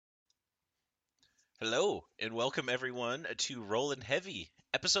Hello and welcome everyone to Rollin' Heavy,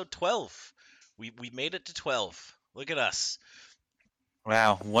 episode 12. We made it to 12. Look at us.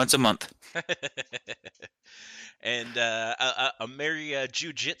 Wow, once a month. And a merry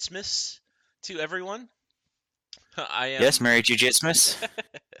Jits-mas to everyone. I Yes, am Mary Jits-mas.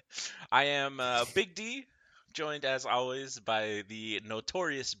 I am Big D, joined as always by the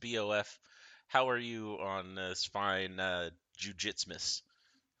notorious BOF. How are you on this fine Jits-mas?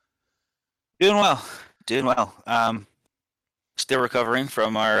 Doing well. Doing well. Still recovering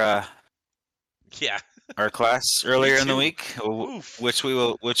from Yeah. our class Me earlier in the too. week, Oof. which we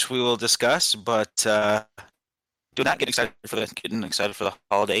will discuss. But doing that, getting excited for the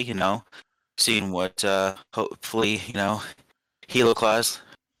holiday. Seeing what hopefully Hilo class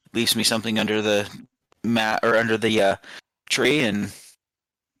leaves me something under the mat or under the tree and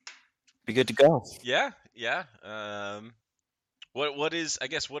be good to go. Yeah. What is, I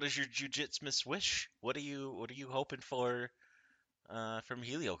guess, what is your jujitsu wish? What are you hoping for from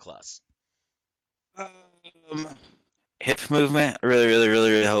Helioclass? Um, Hip movement. I really, really,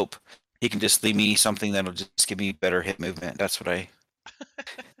 really, really hope he can just leave me something that'll just give me better hip movement. That's what I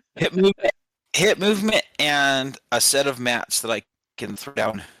hip movement, hip movement, and a set of mats can throw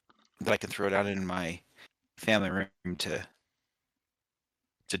down that I can throw down in my family room to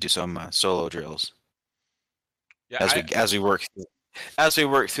do some solo drills Yeah, as I we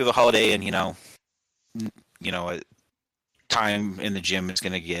work through the holiday and you know time in the gym is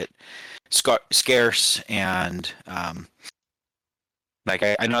going to get scarce and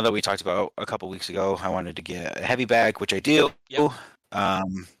I know that we talked about a couple weeks ago. I wanted to get a heavy bag, which I do. yep.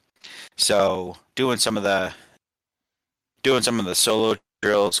 Um, so doing some of the solo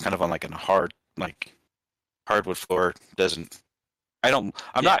drills, kind of on like a hardwood floor, doesn't. I'm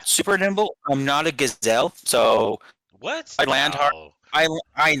Yeah. not super nimble. I'm not a gazelle, so What? I land hard. No.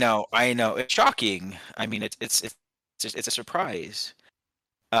 I know. It's shocking. I mean, it's a surprise.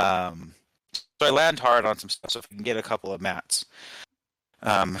 Um, so I land hard on some stuff. So if we can get a couple of mats,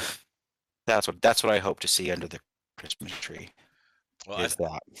 um, that's what I hope to see under the Christmas tree. Well, Is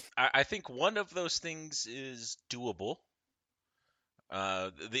that I think one of those things is doable.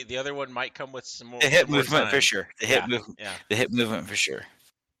 The other one might come with the hip some more movement for time. sure? Yeah. Yeah. The hip movement for sure.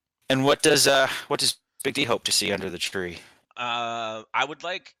 And what does Big D hope to see under the tree? I would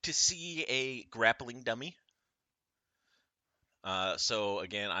like to see a grappling dummy. So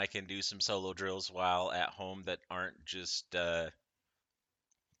again, I can do some solo drills while at home that aren't just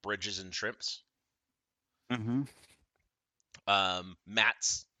bridges and shrimps. Mm-hmm.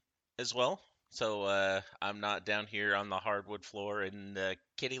 Mats as well. So I'm not down here on the hardwood floor in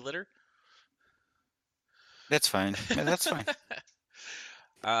kitty litter. That's fine. Yeah, that's fine.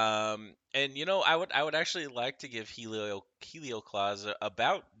 And I would actually like to give Helioclaus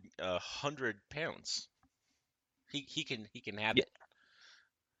about 100 pounds. He can have Yeah. it.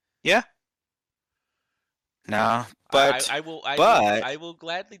 Yeah. No, I, but I will I will but I will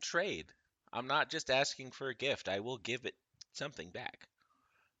gladly trade. I'm not just asking for a gift. I will give it something back.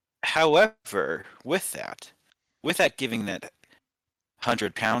 however, with that giving that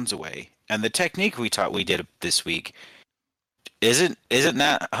 100 pounds away, and the technique we did this week, isn't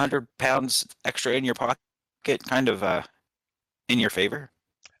that 100 pounds extra in your pocket kind of in your favor?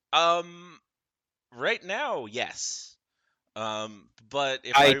 Um, right now, yes. But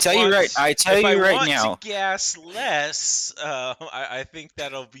I tell you right. I tell if I you right want to now, gas less, I think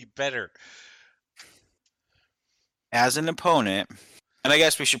that'll be better. as an opponent, and I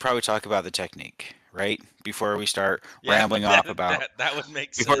guess we should probably talk about the technique, right? Before we start Yeah, rambling that off about that would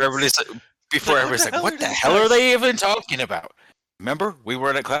make before sense. everybody's It's like, before what everybody's the like, hell what are the these hell are guys? they even talking about? Remember, we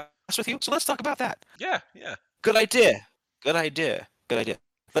weren't in class with you, so let's talk about that. Yeah. Good idea. Good idea. Good idea.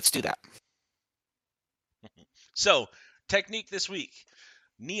 Let's do that. So, technique this week,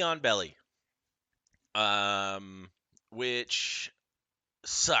 neon belly, um, which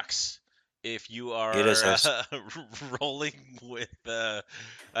sucks if you It is are us. rolling with a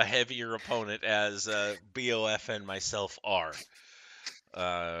heavier opponent as BOF and myself are.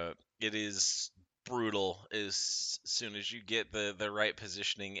 It is brutal as soon as you get the right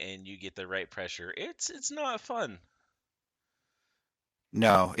positioning and you get the right pressure. It's not fun.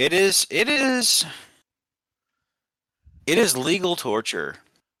 No, it is. It is. It is legal torture.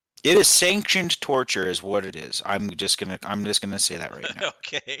 It is sanctioned torture, is what it is. I'm just gonna say that right now.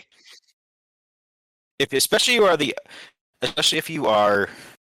 Okay. If especially you are the especially if you are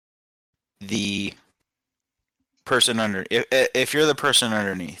the person under if you're the person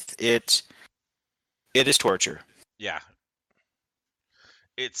underneath it is torture. Yeah.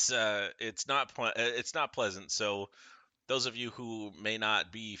 It's not pleasant. So those of you who may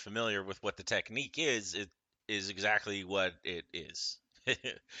not be familiar with what the technique is, it is exactly what it is.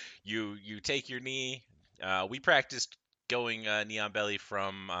 You take your knee. We practiced going knee on belly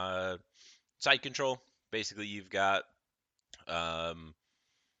from side control. Basically, you've got um,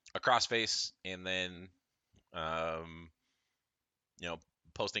 a crossface, and then um, you know,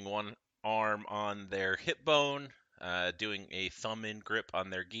 posting one arm on their hip bone, doing a thumb in grip on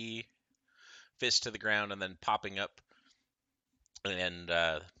their gi, fist to the ground, and then popping up and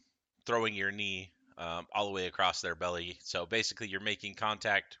throwing your knee all the way across their belly. So basically, you're making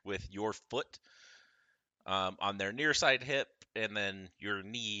contact with your foot on their near side hip, and then your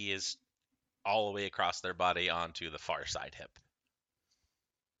knee is all the way across their body onto the far side hip.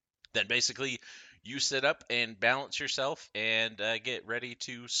 Then basically, you sit up and balance yourself and get ready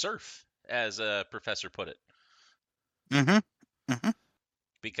to surf, as a professor put it, Mm-hmm. Mm-hmm.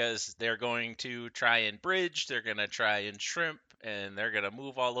 because they're going to try and bridge, they're going to try and shrimp, and they're going to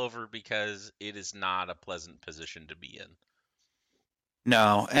move all over because it is not a pleasant position to be in.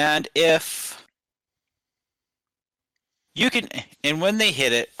 No, and if you can, and when they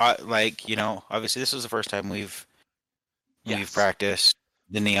hit it, like obviously this was the first time we've Yes. practiced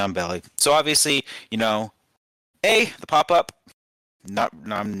the neon belly. So obviously, the pop up,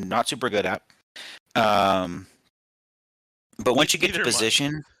 I'm not super good at. Um, but once you get to Neither am I.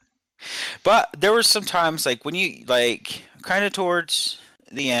 position, but there were some times like when you like kind of towards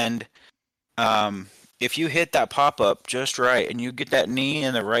the end, um, if you hit that pop up just right and you get that knee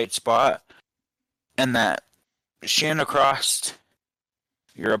in the right spot and that shin across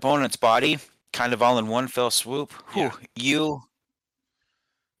your opponent's body, kind of all in one fell swoop. Yeah.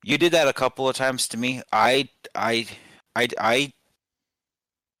 You did that a couple of times to me. I I I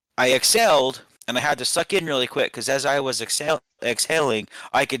exhaled and I had to suck in really quick because as I was exhaling,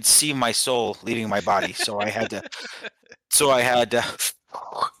 I could see my soul leaving my body. So I had to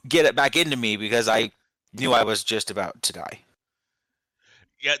get it back into me because I knew I was just about to die.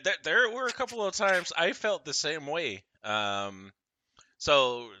 Yeah, there were a couple of times I felt the same way.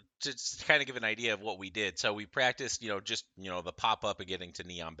 So to kind of give an idea of what we did, so we practiced, just the pop up and getting to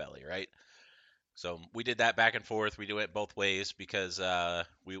knee on belly, right? So we did that back and forth. We do it both ways because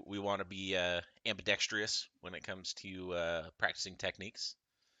we want to be ambidextrous when it comes to practicing techniques.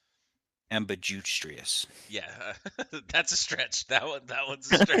 Ambidextrous. Yeah, that's a stretch. That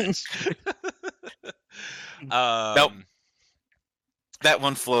one's a stretch. Nope, um, that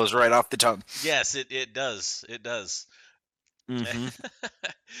one flows right off the tongue. yes, it does. It does. Mm-hmm.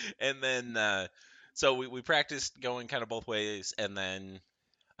 And then so we practiced going kind of both ways, and then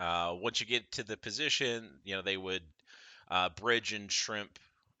once you get to the position, they would bridge and shrimp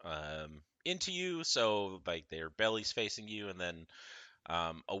into you, so like their bellies facing you, and then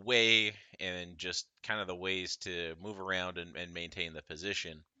away, and just kind of the ways to move around and maintain the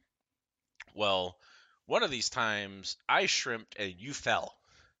position. Well, one of these times I shrimped and you fell.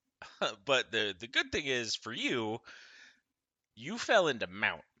 But the good thing is for you fell into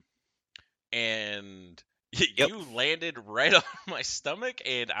mount, and Yep. you landed right on my stomach,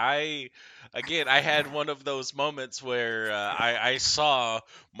 and I had one of those moments where I saw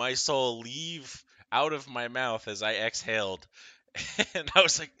my soul leave out of my mouth as I exhaled, and I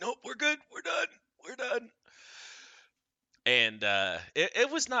was like, nope, we're good, we're done, and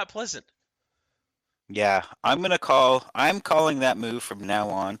it was not pleasant. Yeah, I'm calling that move from now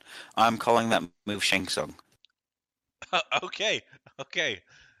on. I'm calling that move Shang Tsung. Okay, okay.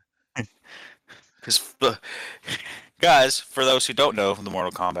 Because, guys, for those who don't know the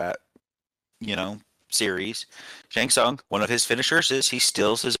Mortal Kombat, you know, series, Shang Tsung, one of his finishers is he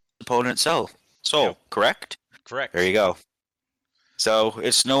steals his opponent's soul, Yep, correct? There correct. you go. So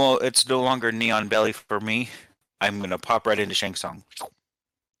it's no longer Neon Belly for me. I'm gonna pop right into Shang Tsung.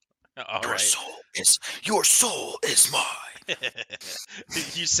 All right. Your soul is mine.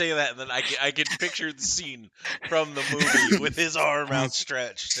 You say that, and then I can picture the scene from the movie with his arm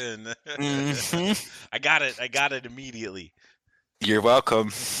outstretched, and Hmm. I got it immediately. You're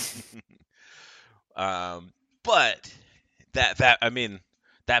welcome. Um, but that I mean,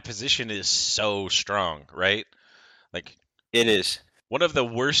 that position is so strong, right? Like, It is. one of the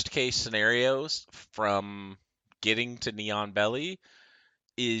worst case scenarios from getting to Neon Belly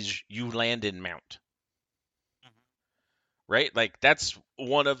is you land in mount, right? Like, that's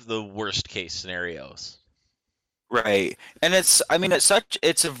one of the worst case scenarios. Right. And it's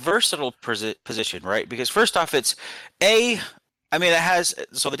a versatile position, right? Because first off, a, it has,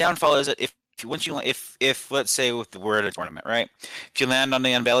 so the downfall is that once you, if let's say we're at a tournament, right? If you land on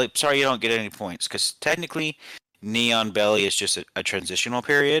Neon Belly, sorry, you don't get any points because technically Neon Belly is just a transitional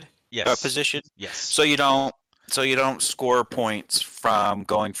period Yes. position. Yes. So you don't, score points from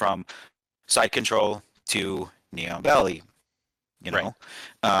going from side control to knee on belly. You Right. know,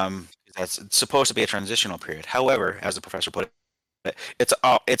 that's it's supposed to be a transitional period. However, as the professor put it,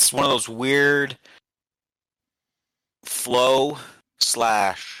 it's one of those weird flow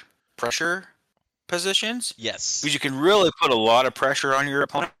slash pressure positions because Yes. you can really put a lot of pressure on your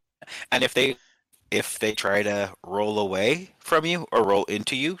opponent, and if they try to roll away from you or roll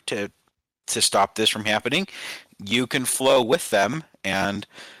into you to stop this from happening, you can flow with them and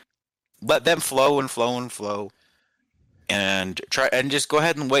let them flow and flow and flow and try and just go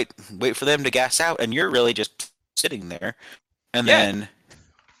ahead and wait for them to gas out, and you're really just sitting there. And Yeah. then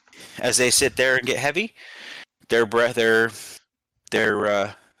as they sit there and get heavy, their breath they're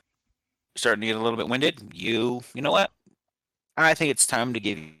starting to get a little bit winded. You know what? I think it's time to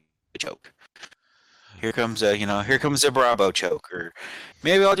give you a choke. Here comes a Bravo choke, or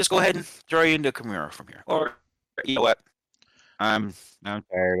maybe I'll just go ahead and throw you into Kimura from here. Or you know what? I'm I'm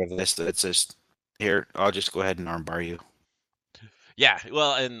tired of this. It's just here. I'll just go ahead and armbar you. Yeah.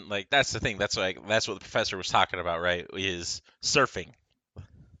 Well, and like that's the thing. That's what the professor was talking about, right? Is surfing.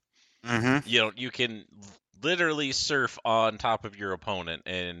 Mm-hmm. You can literally surf on top of your opponent,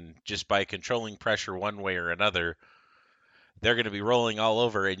 and just by controlling pressure one way or another, they're going to be rolling all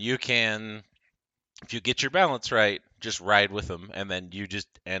over, and you can, if you get your balance right, just ride with them, and then you just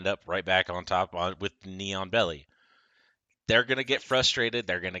end up right back on top with the knee on belly. They're going to get frustrated.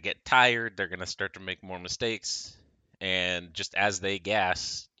 They're going to get tired. They're going to start to make more mistakes. And just as they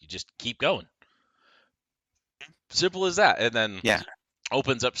gas, you just keep going. Simple as that. And then Yeah.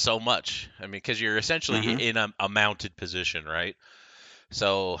 opens up so much. I mean, because you're essentially Mm-hmm. in a mounted position, right?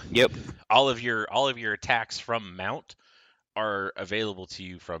 So Yep. all of your attacks from mount are available to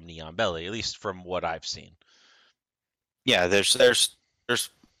you from knee on belly, at least from what I've seen. Yeah. There's a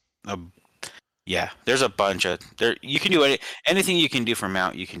there's a bunch of there. You can do anything you can do from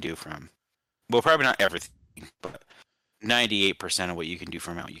mount. You can do from well, probably not everything, but 98% of what you can do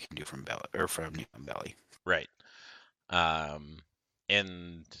from mount, you can do from belly or from knee on belly. Right. Um,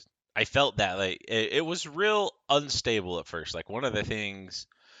 and I felt that like it was real unstable at first. Like one of the things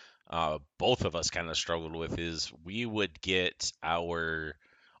both of us kind of struggled with is we would get our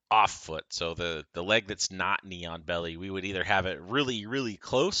off foot, so the leg that's not knee on belly, we would either have it really really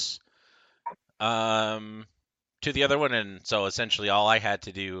close um, to the other one, and so essentially all I had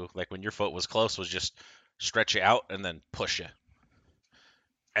to do, like when your foot was close, was just stretch you out and then push you,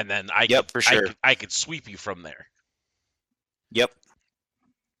 and then I could Yep, for I sure. could I could sweep you from there. Yep.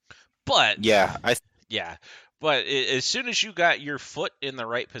 But Yeah. yeah, but as soon as you got your foot in the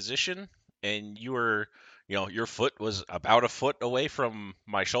right position and your foot was about a foot away from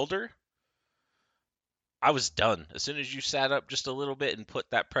my shoulder, I was done. As soon as you sat up just a little bit and put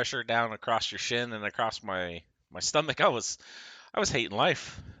that pressure down across your shin and across my stomach, I was hating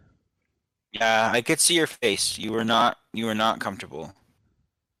life. Yeah, I could see your face. You were not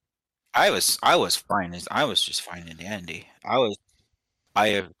I was fine. I was just fine and dandy. I was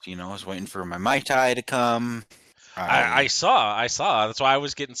waiting for my Mai Tai to come. I I saw, I saw. That's why I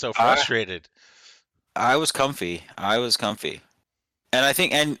was getting so I frustrated. I was comfy. I was comfy. And I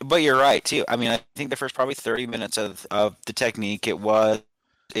think but you're right too. I mean, I think the first probably 30 minutes of the technique it but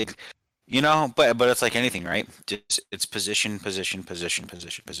it's like anything, right? Just it's position, position, position,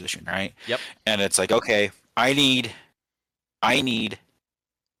 position, position, right? Yep. And it's like, okay, I need I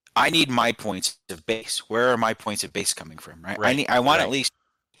need my points of base. Where are my points of base coming from, right? Right. I want at Right. least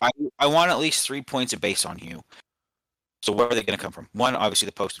I, I want at least 3 points of base on you. So where are they going to come from? One, obviously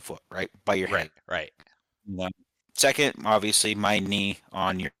the posted foot, right, by your Right. head. Right. One. Second, obviously my knee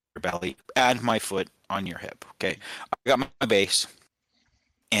on your belly and my foot on your hip. Okay, I got my base,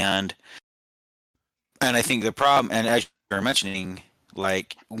 and I think the problem, and as you were mentioning,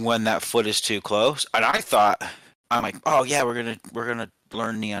 like when that foot is too close, and I'm like, oh yeah, we're gonna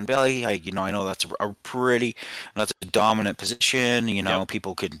learn knee on belly. I know that's that's a dominant position. Yep.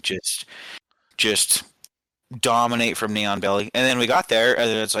 People could just dominate from knee on belly, and then we got there, and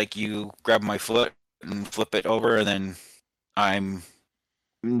then it's like you grab my foot and flip it over, and I'm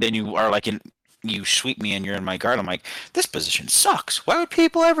then you are like you sweep me and you're in my guard. I'm like, this position sucks. Why would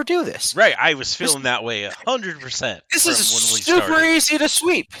people ever do this? Right. I was This feeling that way 100% this is from when we super started. easy to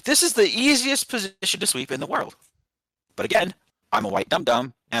sweep. This is the easiest position to sweep in the world. But again, I'm a white dum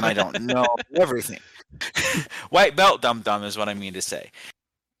dum and I don't know everything. White belt dum dum is what I mean to say.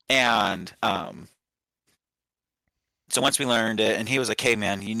 And so once we learned it, and he was like, "Hey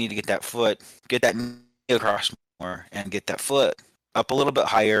man, you need to get that knee across more, and get that foot up a little bit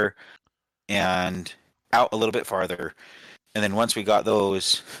higher and out a little bit farther." And then once we got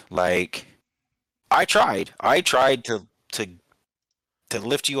those, like I tried to to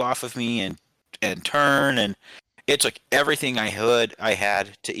lift you off of me and turn, and it took everything I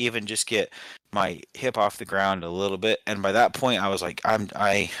had to even just get my hip off the ground a little bit. And by that point, I was like, I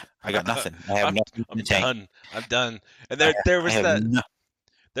got nothing. I have I'm nothing in the I'm tank. done. I'm done. And I, there I was have no.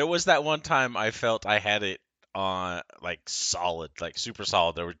 that one time I felt I had it on like solid, like super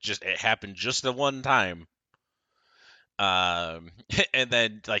solid. There was just it happened just the one time. And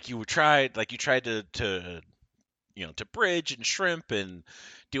then like you tried to to bridge and shrimp and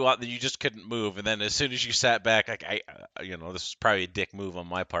do all that, you just couldn't move. And then as soon as you sat back, like this was probably a dick move on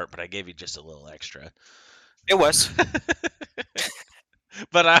my part, but I gave you just a little extra. It was.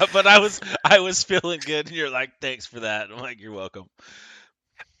 But I was feeling good, and you're like, thanks for that. I'm like, you're welcome.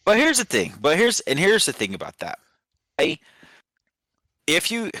 But here's the thing. Here's the thing about that. I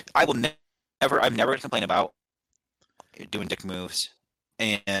if you I will never I'm never gonna complain about doing dick moves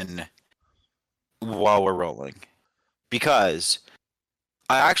and while we're rolling because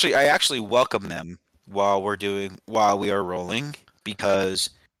I actually welcome them while we are rolling because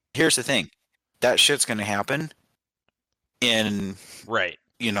here's the thing. That shit's gonna happen in Right.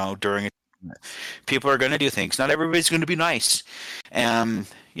 during a people are gonna do things. Not everybody's gonna be nice. And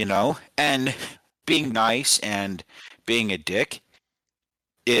being nice and being a dick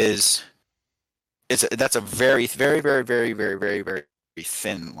is that's a very very very very very very very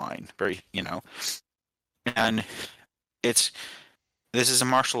thin line. And it's this is a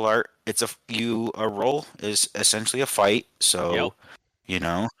martial art. A role is essentially a fight. Yep. So you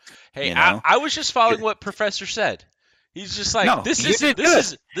know Hey, you know I was just following it, what Professor said. He's just like, no, you did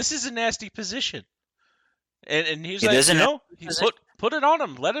good. this is a nasty position, and he's It like, isn't a he position. put it on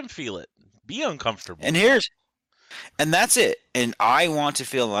him, let him feel it, be uncomfortable. And here's and that's it. And I want to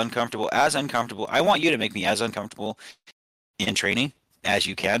feel uncomfortable. I want you to make me as uncomfortable in training as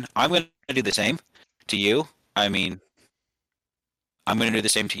you can. I'm going to do the same to you. I mean, I'm going to do the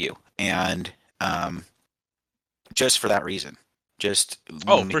same to you. And just for that reason. Just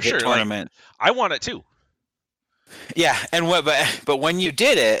Oh, when we for hit sure. Like tournament. I want it too. Yeah, and but when you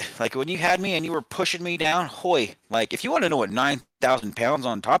did it, like when you had me and you were pushing me down, hoy, like if you want to know what 9,000 pounds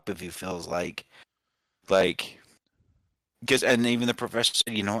on top of you feels like because and even the professor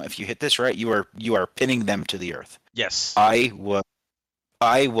said, if you hit this right, you are pinning them to the earth. Yes. I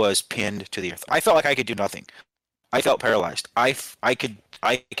was pinned to the earth. I felt like I could do nothing. I felt paralyzed. I couldn't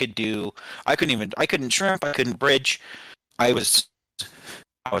shrimp. I couldn't bridge. I was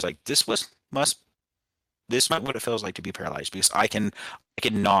I was like this might what it feels like to be paralyzed because I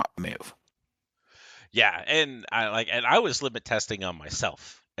cannot move. Yeah, and I was limit testing on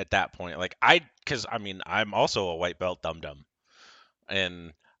myself at that point. Because I mean, I'm also a white belt dum dum,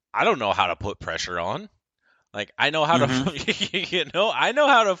 and I don't know how to put pressure on. Like I know how Hmm. to, I know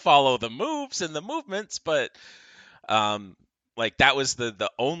how to follow the moves and the movements, but um, like that was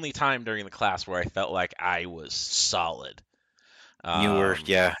the only time during the class where I felt like I was solid. You were Um,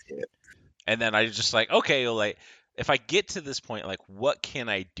 yeah. and then I just like, okay, well, like if I get to this point, like what can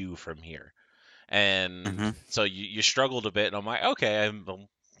I do from here? And Hmm. so you struggled a bit, and I'm like, okay,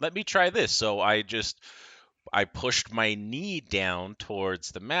 let me try this. So I pushed my knee down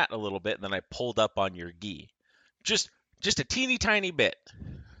towards the mat a little bit, and then I pulled up on your gi, just just a teeny tiny bit,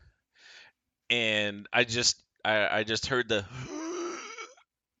 and I just heard the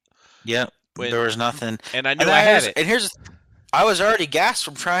Yeah. There when, was nothing. and I And knew I then had it. here's I was already gassed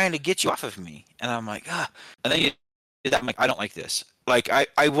from trying to get you off of me, and I'm like and then you did that. I'm like I don't like this. Like I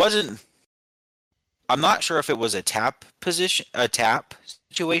wasn't. I'm not sure if it was a tap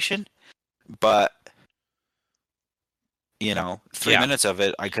situation, but 3 Yeah, minutes of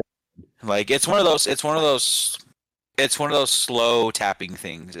it, I could like it's one of those slow tapping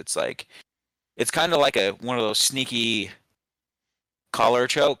things. It's kind of like a one of those sneaky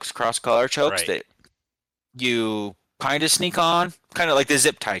cross collar chokes right. that you kind of sneak on, kind of like the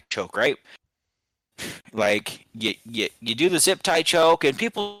zip tie choke, right? Like you do the zip tie choke, and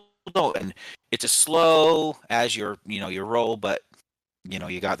people don't, and it's a slow as you roll, but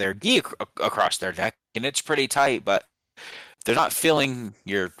you got their gi across their neck, and it's pretty tight, but they're not feeling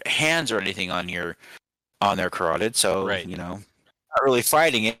your hands or anything on their carotid, so Right. not really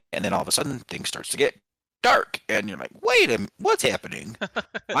fighting it, and then all of a sudden things starts to get dark, and you're like, wait a minute, what's happening?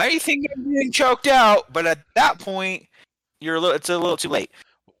 I think I'm being choked out, but at that point, it's a little too late.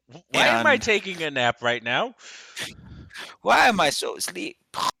 Why am I And taking a nap right now? why am I so asleep?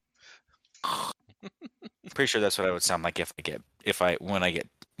 Pretty sure that's what I would sound like when I get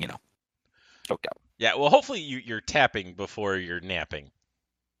you know choked out. Yeah, well, hopefully you're tapping before you're napping.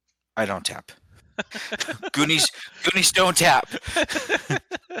 I don't tap. Goonies, Goonies don't tap.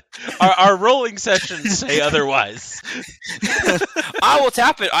 Our rolling sessions say otherwise. I will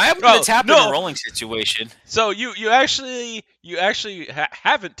tap it. I am going to Oh tap in a no! rolling situation. So you actually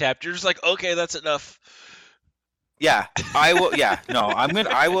haven't tapped. You're just like, okay, that's enough. Yeah, I will. Yeah, no, I'm gonna.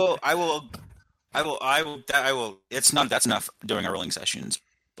 I will. It's not. That's enough during our rolling sessions.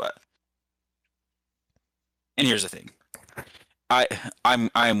 But and here's the thing. I I'm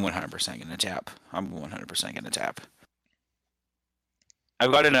 100% gonna tap. I'm 100% gonna tap.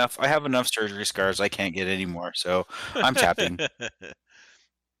 I've got enough. I have enough surgery scars. I can't get any more. So I'm tapping.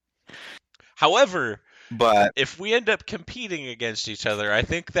 However, But if we end up competing against each other, I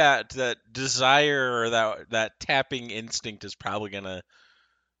think that desire or that tapping instinct is probably gonna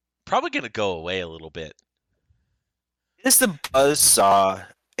go away a little bit. is the buzzsaw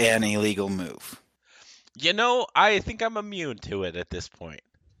an illegal move? I think I'm immune to it at this point.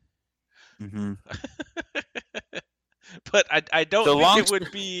 Mm-hmm. But I don't So think long. it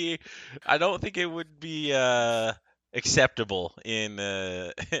would be I don't think it would be acceptable in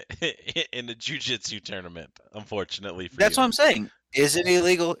in a jiu-jitsu tournament, unfortunately for That's you. what I'm saying. Is it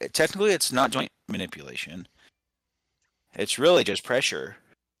illegal? Technically, it's not joint manipulation. It's really just pressure.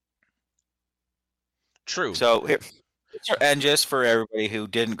 True. So here, and just for everybody who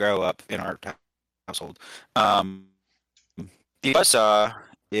didn't grow up in our household, um, the buzzsaw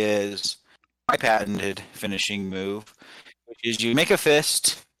is my patented finishing move, which is you make a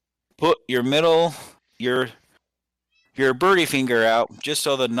fist, put your your birdie finger out just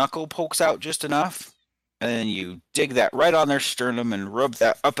so the knuckle pokes out just enough, and then you dig that right on their sternum and rub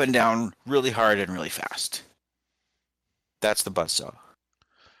that up and down really hard and really fast. That's the buzzsaw.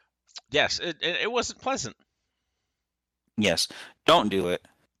 Yes, it wasn't pleasant. Yes, don't do it.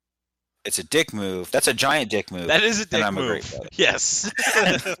 It's a dick move. That's a giant dick move, That is a and dick I'm a great move. brother. Yes.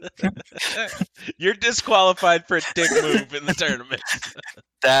 You're disqualified for a dick move in the tournament.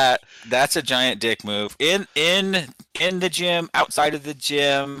 That's a giant dick move. In the gym, outside of the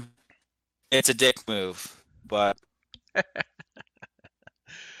gym, it's a dick move. But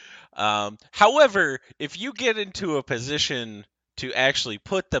However, if you get into a position to actually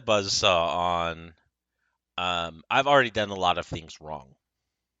put the buzzsaw on, I've already done a lot of things wrong.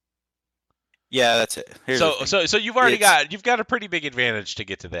 yeah, that's it. Here's the So thing. so so It's you've got a pretty big advantage to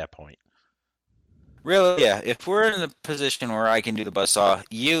get to that point. really, yeah, if we're in a position where I can do the buzzsaw,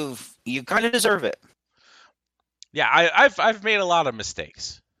 you kind of deserve it. Yeah, I've made a lot of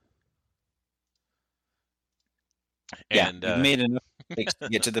mistakes, Yeah, and you've made enough mistakes to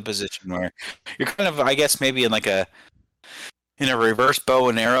get to the position where you're kind of, I guess, maybe in a reverse bow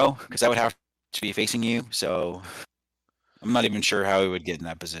and arrow, because I would have to be facing you. So I'm not even sure how we would get in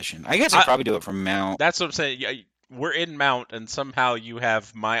that position. I guess I could I probably do it from mount. that's what I'm saying. Yeah, we're in mount, and somehow you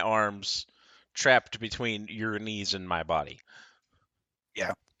have my arms trapped between your knees and my body.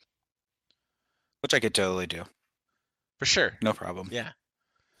 Yeah, which I could totally do. For sure. No problem. Yeah.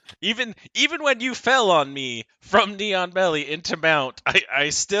 Even when you fell on me from Neon Belly into mount, I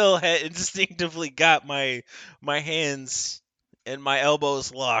still had instinctively got my hands and my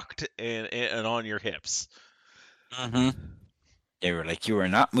elbows locked and on your hips. Mm-hmm. They were like, you are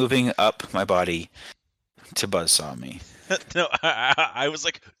not moving up my body to buzzsaw me. No, I was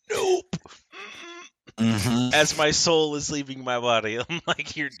like, nope. Mm-mm. As Mm-hmm. my soul is leaving my body, I'm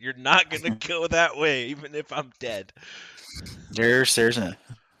like, you're not gonna go that way, even if I'm dead.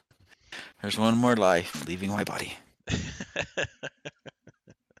 There's one more life leaving my body.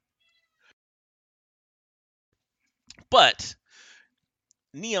 But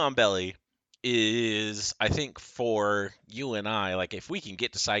Neon Belly is, I think, for you and I, like if we can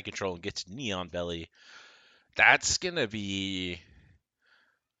get to side control and get to Neon Belly, that's gonna be,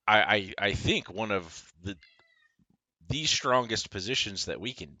 I think, one of the strongest positions that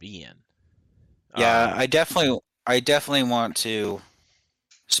we can be in. Yeah, Um, I definitely want to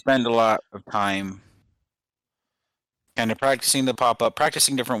spend a lot of time kind of practicing the pop up,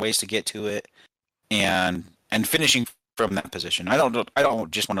 practicing different ways to get to it, and finishing from that position. I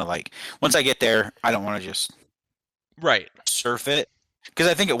don't just want to like once I get there, I don't want to just right, surf it because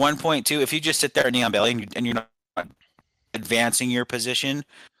I think at one point too, if you just sit there at neon belly and you're not advancing your position,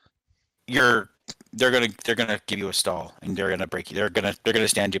 you're they're gonna give you a stall and they're gonna break you. They're gonna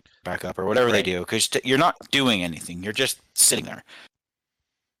stand you back up or whatever they right, do because you're not doing anything. You're just sitting there.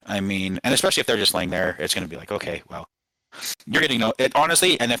 I mean, and especially if they're just laying there, it's gonna be like, okay, well, you're getting no. It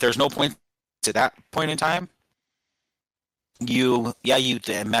honestly, and if there's no point at that point in time,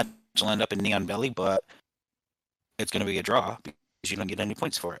 the match will end up in neon belly, but it's gonna be a draw because you don't get any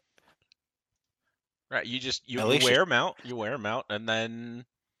points for it. right. You just you At you least, wear 'em out, and then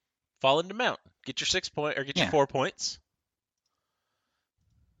fall into mount, get your 6 point or get your Yeah, 4 points,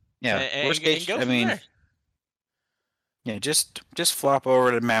 yeah. Worst and case, go I from mean, there. yeah, just flop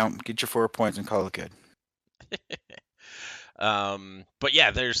over to mount, get your 4 points, and call it good. But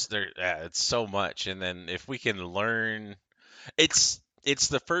yeah, it's so much, and then if we can learn, it's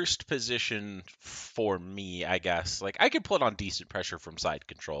the first position for me, I guess. Like I could put on decent pressure from side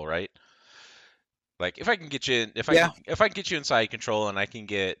control, right? Like if I can get you in, Yeah. if I can get you in side control and I can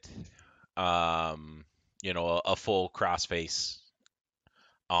get um a full crossface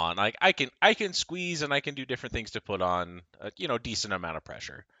on, like I can squeeze and I can do different things to put on a decent amount of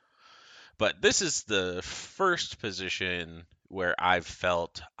pressure. But this is the first position where I've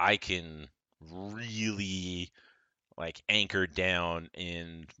felt I can really like anchor down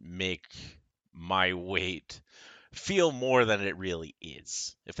and make my weight feel more than it really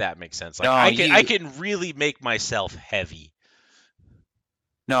is, if that makes sense. Like No, I can really make myself heavy.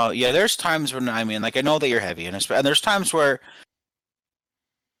 no, yeah. There's times when I mean, like I know that you're heavy, and there's times where,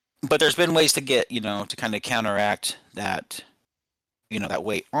 but there's been ways to get to kind of counteract that that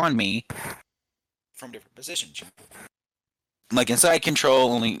weight on me from different positions. Like inside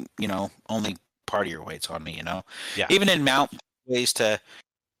control, only part of your weight's on me. Yeah. Even in mount, ways to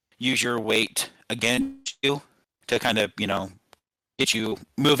use your weight against you to kind of get you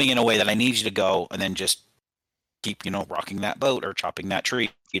moving in a way that I need you to go, and then just keep rocking that boat or chopping that tree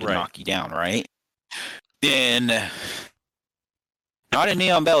to Right. knock you down, right? Then not a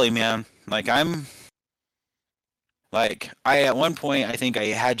knee on belly, man. I at one point I think I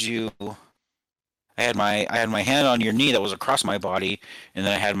had my hand on your knee that was across my body, and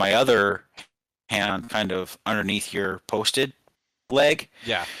then I had my other hand kind of underneath your posted leg.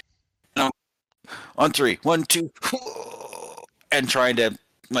 Yeah. And on three, one, two, and trying to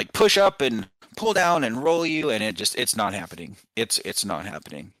like push up and pull down and roll you, and it's not happening. It's not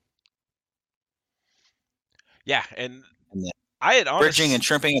happening. Yeah. And And then I had bridging and honest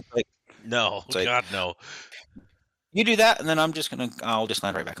shrimping, no, it's like God no. you do that, and then I'll just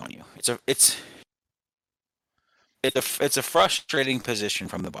land right back on you. It's a frustrating position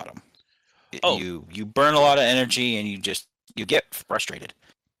from the bottom. Oh, You burn a lot of energy, and you get frustrated.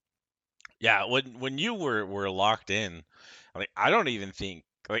 yeah, when you were locked in, like I don't even think,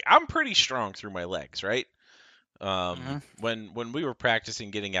 like I'm pretty strong through my legs, right? Mm-hmm. When we were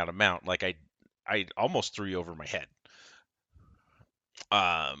practicing getting out of mount, like I almost threw you over my head.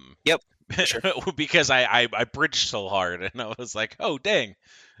 Um Yep, for sure. because I bridged so hard and I was like, "Oh, dang."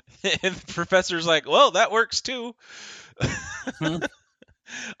 And the professor's like, "Well, that works too." Hmm.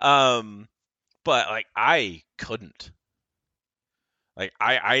 um but like I couldn't. Like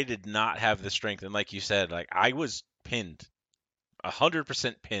I did not have the strength, and like you said, like I was pinned,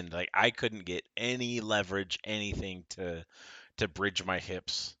 100% pinned. Like I couldn't get any leverage, anything to bridge my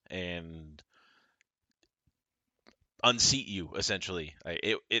hips and unseat you essentially. Like,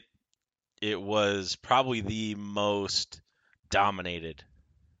 it was probably the most dominated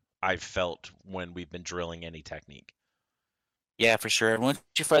I've felt when we've been drilling any technique. Yeah, for sure. And once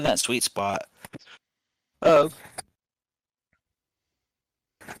you find that sweet spot of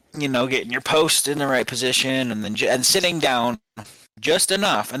getting your post in the right position, and then and sitting down just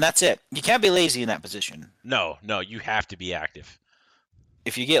enough, and that's it. You can't be lazy in that position. No, no, you have to be active.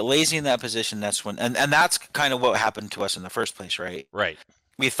 If you get lazy in that position, that's when, and that's kind of what happened to us in the first place, right? Right.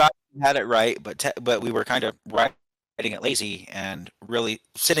 We thought we had it right, but we were kind of riding it lazy and really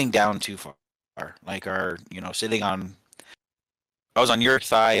sitting down too far. Like sitting on, I was on your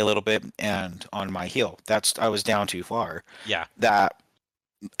thigh a little bit and on my heel. I was down too far. Yeah. That,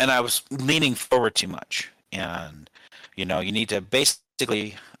 and I was leaning forward too much. And you need to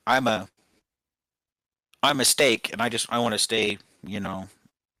basically, I'm a steak, and I want to stay,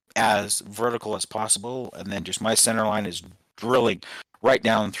 as vertical as possible, and then just my center line is drilling right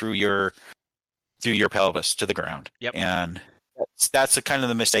down through your pelvis to the ground. Yep. And that's the kind of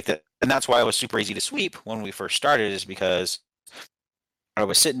the mistake and that's why it was super easy to sweep when we first started, is because I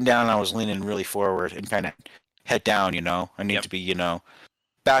was sitting down and I was leaning really forward and kind of head down. I need Yep. to be,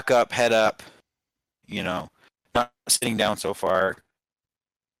 back up, head up, you know, not sitting down so far,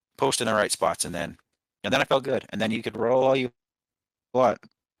 post in the right spots, and then I felt good. And then you could roll all you want.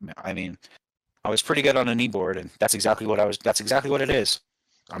 I mean, I was pretty good on a kneeboard, and that's exactly what it is.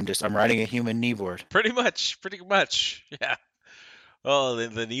 I'm riding a human kneeboard. Pretty much. Pretty much. Yeah. Oh,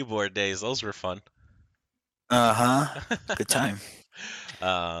 the kneeboard days, those were fun. Uh-huh. Good time.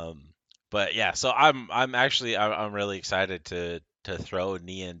 um, but yeah, so I'm really excited to throw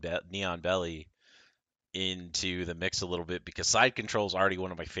Neon Belly into the mix a little bit because side control is already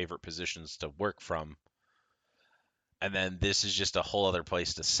one of my favorite positions to work from. And then this is just a whole other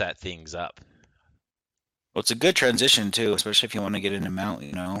place to set things up. Well, it's a good transition too, especially if you want to get into mount.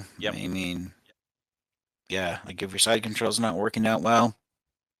 Yep. I mean, yeah, like if your side control's not working out well,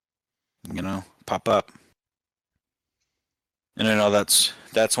 pop up. And I know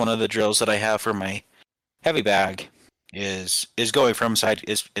that's one of the drills that I have for my heavy bag is going from side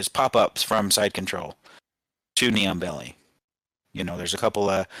is pop ups from side control to neon belly. There's a couple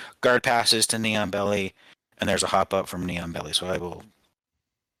of guard passes to neon belly, and there's a hop up from neon belly. So I will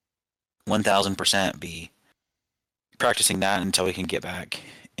 1000% be practicing that until we can get back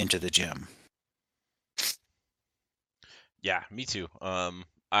into the gym. Yeah, me too.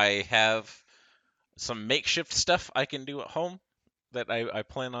 I have some makeshift stuff I can do at home that I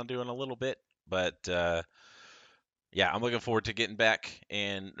plan on doing a little bit, but yeah, I'm looking forward to getting back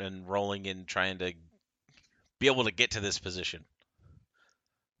and rolling and trying to be able to get to this position.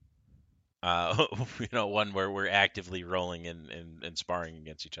 One where we're actively rolling and sparring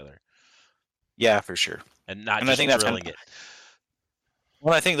against each other Yeah, for sure. and not And I just think that's kind drilling of it.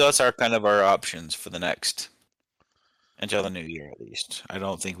 well, I think those are kind of our options for the next until the new year at least. I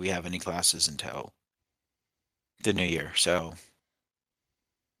don't think we have any classes until the new year, so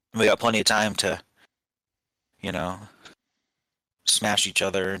we got plenty of time to, you know, smash each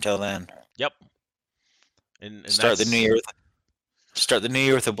other until then. Yep, and Start the new that's year with start the new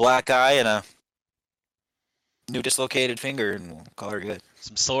year with a black eye and a new dislocated finger, and we'll call her good.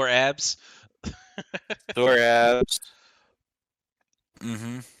 some sore abs. Sore abs.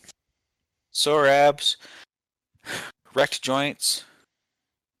 Mm-hmm. Sore abs, wrecked joints,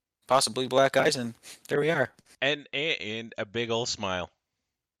 possibly black eyes, and there we are. And a big old smile.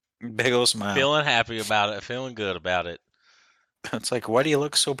 Big old smile. Feeling happy about it, feeling good about it. It's like, why do you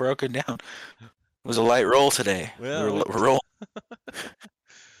look so broken down? It was a light roll today. Well, We're roll.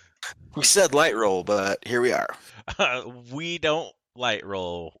 We said light roll, but here we are. we don't light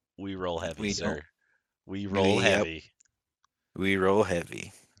roll. We roll heavy, We don't. sir. We roll Yep. heavy. We roll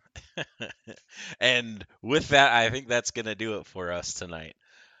heavy. And with that, I think that's gonna do it for us tonight.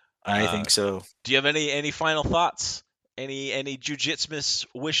 I Uh, think so. do you have any final thoughts? Any Jits-mas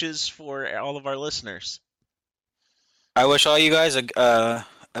wishes for all of our listeners? I wish all you guys a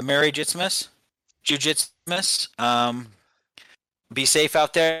merry Jits-mas. Jiu-Jitsu-mas. Be safe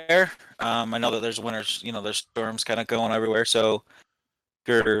out there. I know that there's winters, there's storms kind of going everywhere. So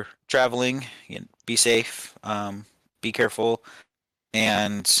if you're traveling, be safe. Be careful,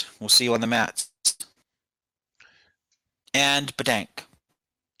 and we'll see you on the mats. And Bedank.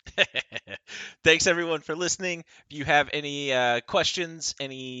 Thanks everyone for listening. If you have any questions,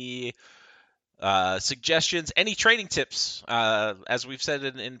 any suggestions, any training tips, as we've said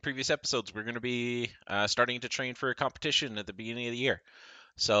in previous episodes, we're going to be starting to train for a competition at the beginning of the year.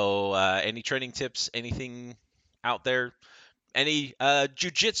 So any training tips, anything out there, any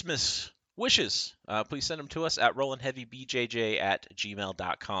jujitsu wishes, please send them to us at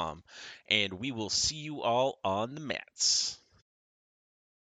rollinheavybjj@gmail.com. And we will see you all on the mats.